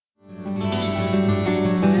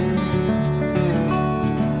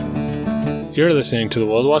You're listening to the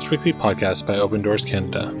World Watch Weekly podcast by Open Doors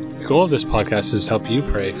Canada. The goal of this podcast is to help you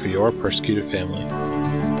pray for your persecuted family.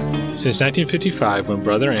 Since 1955, when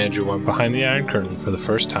Brother Andrew went behind the Iron Curtain for the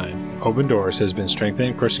first time, Open Doors has been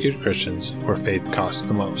strengthening persecuted Christians where faith costs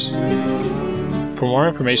the most. For more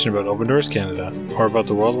information about Open Doors Canada or about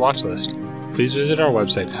the World Watch List, please visit our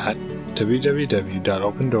website at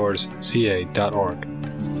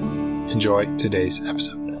www.opendoorsca.org. Enjoy today's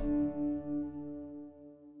episode.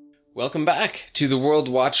 Welcome back to the World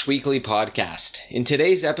Watch Weekly podcast. In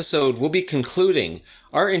today's episode, we'll be concluding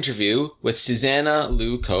our interview with Susanna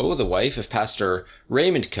Lou Coe, the wife of Pastor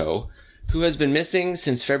Raymond Coe, who has been missing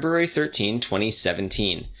since February 13,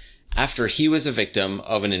 2017, after he was a victim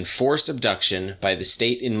of an enforced abduction by the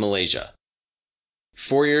state in Malaysia.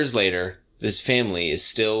 4 years later, this family is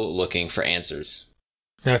still looking for answers.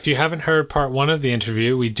 Now, if you haven't heard part one of the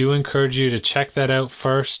interview, we do encourage you to check that out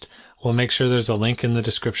first. We'll make sure there's a link in the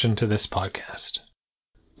description to this podcast.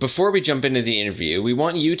 Before we jump into the interview, we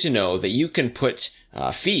want you to know that you can put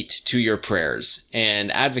feet to your prayers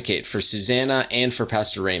and advocate for Susanna and for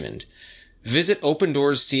Pastor Raymond. Visit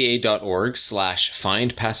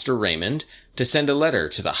opendoorsca.org/findpastorraymond to send a letter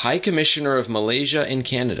to the High Commissioner of Malaysia in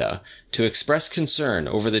Canada to express concern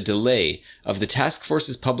over the delay of the task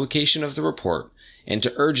force's publication of the report and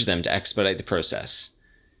to urge them to expedite the process.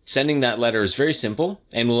 Sending that letter is very simple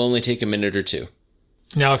and will only take a minute or two.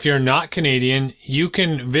 Now, if you're not Canadian, you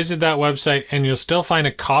can visit that website and you'll still find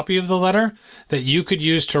a copy of the letter that you could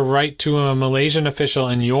use to write to a Malaysian official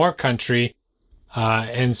in your country.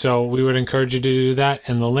 And so we would encourage you to do that.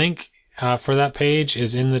 And the link for that page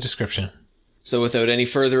is in the description. So without any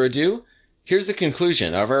further ado, here's the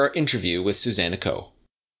conclusion of our interview with Susanna Coe.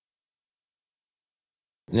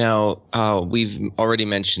 Now, we've already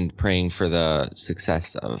mentioned praying for the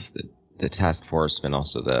success of the task force and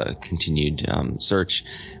also the continued search.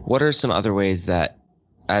 What are some other ways that,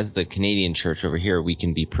 as the Canadian church over here, we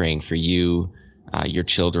can be praying for you, your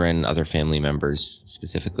children, other family members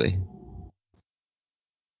specifically?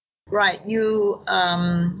 Right.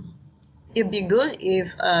 It'd be good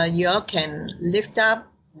if you all can lift up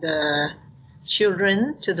the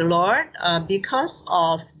children to the Lord because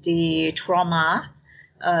of the trauma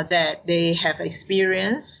that they have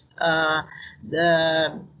experienced.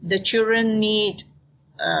 The children need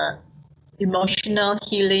emotional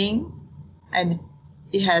healing, and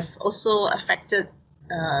it has also affected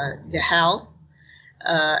their health.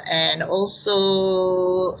 And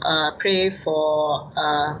also pray for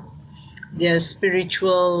their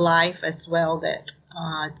spiritual life as well,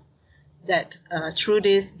 that through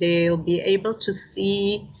this they'll be able to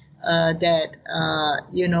see that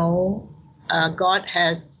God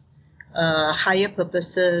has higher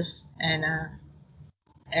purposes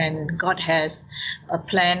and God has a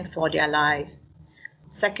plan for their life.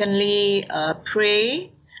 Secondly,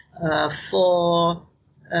 pray for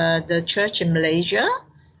the church in Malaysia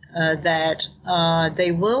that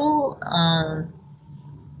they will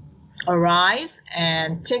arise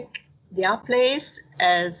and take their place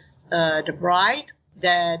as the bride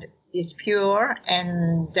that is pure,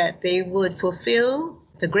 and that they would fulfill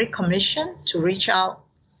the Great Commission to reach out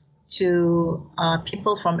to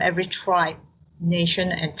people from every tribe,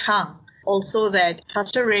 nation, and tongue. Also that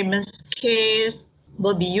Pastor Raymond's case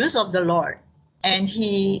will be used of the Lord. And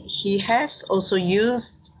he has also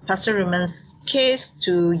used Pastor Raymond's case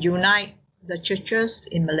to unite the churches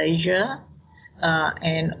in Malaysia,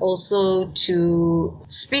 and also to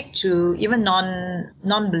speak to even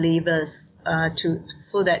non-believers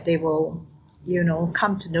so that they will,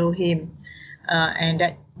 come to know him, and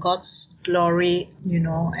that God's glory,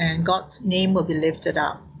 and God's name will be lifted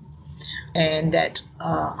up, and that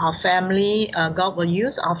our family, God will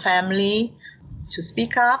use our family to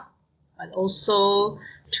speak up, but also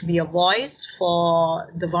to be a voice for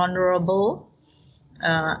the vulnerable,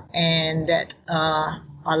 and that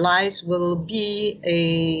our lives will be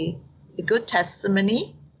a good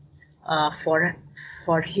testimony for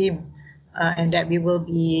him, and that we will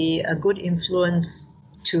be a good influence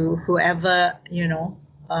to whoever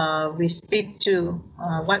we speak to,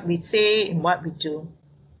 what we say and what we do.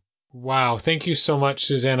 Wow. Thank you so much,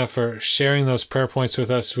 Susanna, for sharing those prayer points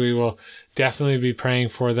with us. We will definitely be praying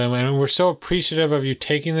for them. And we're so appreciative of you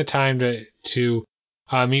taking the time to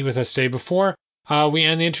meet with us today. Before we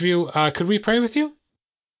end the interview, could we pray with you?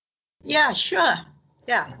 Yeah, sure.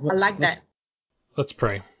 Yeah, I like that. Let's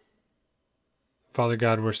pray. Father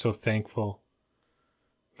God, we're so thankful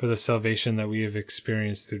for the salvation that we have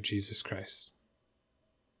experienced through Jesus Christ.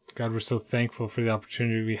 God, we're so thankful for the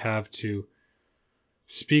opportunity we have to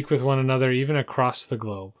speak with one another, even across the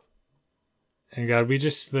globe. And God, we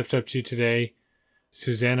just lift up to you today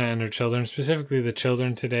Susanna and her children, specifically the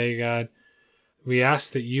children today, God. We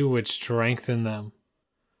ask that you would strengthen them.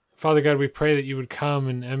 Father God, we pray that you would come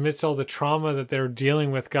and amidst all the trauma that they're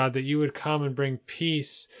dealing with, God, that you would come and bring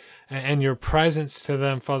peace and your presence to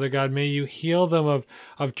them, Father God. May you heal them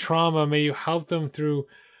of trauma. May you help them through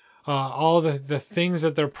all the things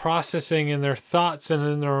that they're processing in their thoughts and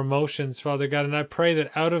in their emotions, Father God. And I pray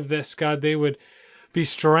that out of this, God, they would be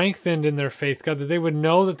strengthened in their faith, God, that they would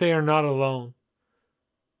know that they are not alone.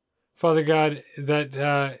 Father God,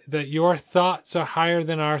 that your thoughts are higher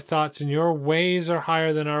than our thoughts and your ways are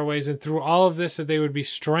higher than our ways. And through all of this, that they would be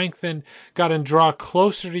strengthened, God, and draw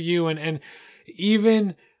closer to you. And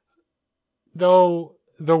even though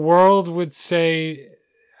the world would say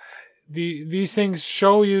these things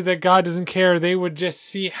show you that God doesn't care, they would just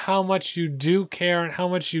see how much you do care and how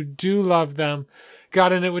much you do love them,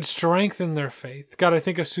 God, and it would strengthen their faith. God, I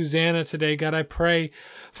think of Susanna today. God, I pray,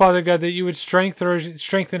 Father God, that you would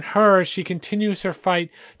strengthen her as she continues her fight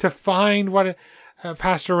to find what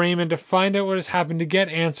Pastor Raymond, to find out what has happened, to get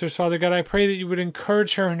answers. Father God, I pray that you would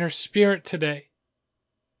encourage her in her spirit today.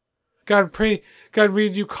 God,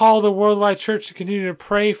 would you call the Worldwide Church to continue to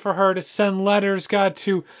pray for her, to send letters, God,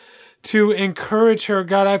 to encourage her.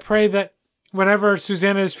 God, I pray that whenever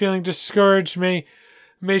Susanna is feeling discouraged, may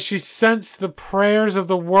she sense the prayers of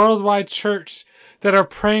the Worldwide Church that are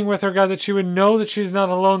praying with her, God, that she would know that she's not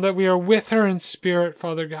alone, that we are with her in spirit,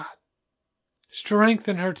 Father God.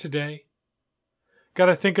 Strengthen her today. God,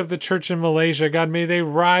 I think of the church in Malaysia. God, may they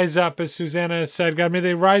rise up, as Susanna has said. God, may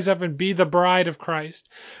they rise up and be the bride of Christ.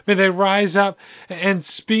 May they rise up and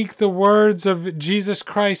speak the words of Jesus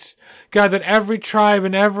Christ. God, that every tribe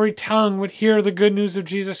and every tongue would hear the good news of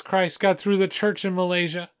Jesus Christ, God, through the church in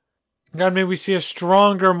Malaysia. God, may we see a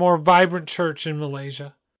stronger, more vibrant church in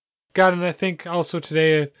Malaysia. God, and I think also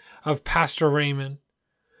today of Pastor Raymond.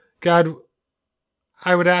 God,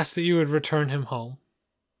 I would ask that you would return him home.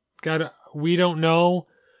 God, we don't know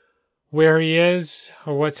where he is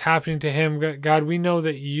or what's happening to him. God, we know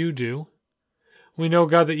that you do. We know,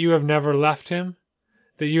 God, that you have never left him,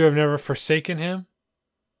 that you have never forsaken him.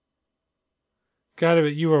 God,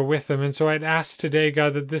 that you are with him. And so I'd ask today,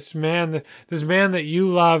 God, that this man that you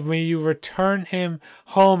love, may you return him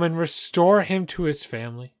home and restore him to his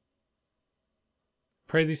family.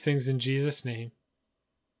 Pray these things in Jesus' name.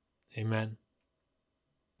 Amen.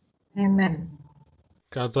 Amen.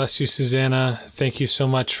 God bless you, Susanna. Thank you so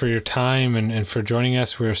much for your time and for joining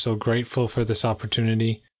us. We are so grateful for this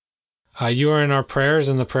opportunity. You are in our prayers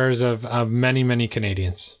and the prayers of many, many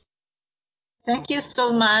Canadians. Thank you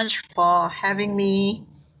so much for having me.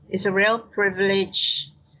 It's a real privilege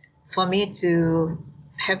for me to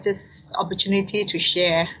have this opportunity to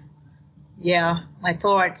share, my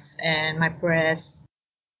thoughts and my prayers.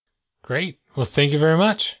 Great. Well, thank you very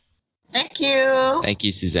much. Thank you. Thank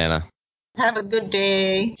you, Susanna. Have a good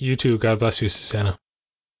day. You too. God bless you, Susanna.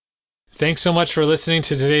 Thanks so much for listening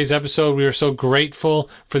to today's episode. We are so grateful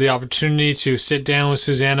for the opportunity to sit down with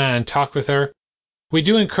Susanna and talk with her. We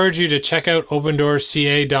do encourage you to check out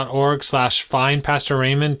opendoorsca.org/find Pastor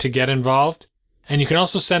Raymond to get involved. And you can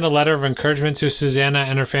also send a letter of encouragement to Susanna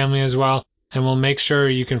and her family as well. And we'll make sure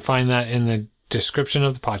you can find that in the description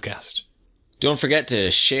of the podcast. Don't forget to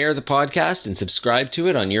share the podcast and subscribe to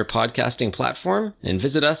it on your podcasting platform, and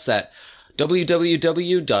visit us at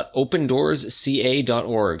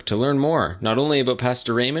www.opendoorsca.org to learn more, not only about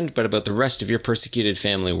Pastor Raymond, but about the rest of your persecuted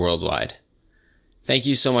family worldwide. Thank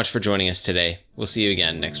you so much for joining us today. We'll see you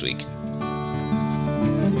again next week.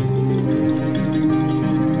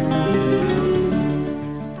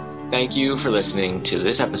 Thank you for listening to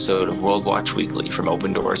this episode of World Watch Weekly from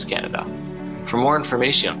Open Doors Canada. For more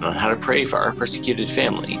information on how to pray for our persecuted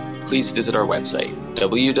family, please visit our website,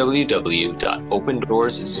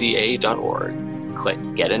 www.opendoorsca.org.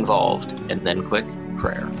 Click Get Involved, and then click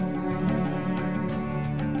Prayer.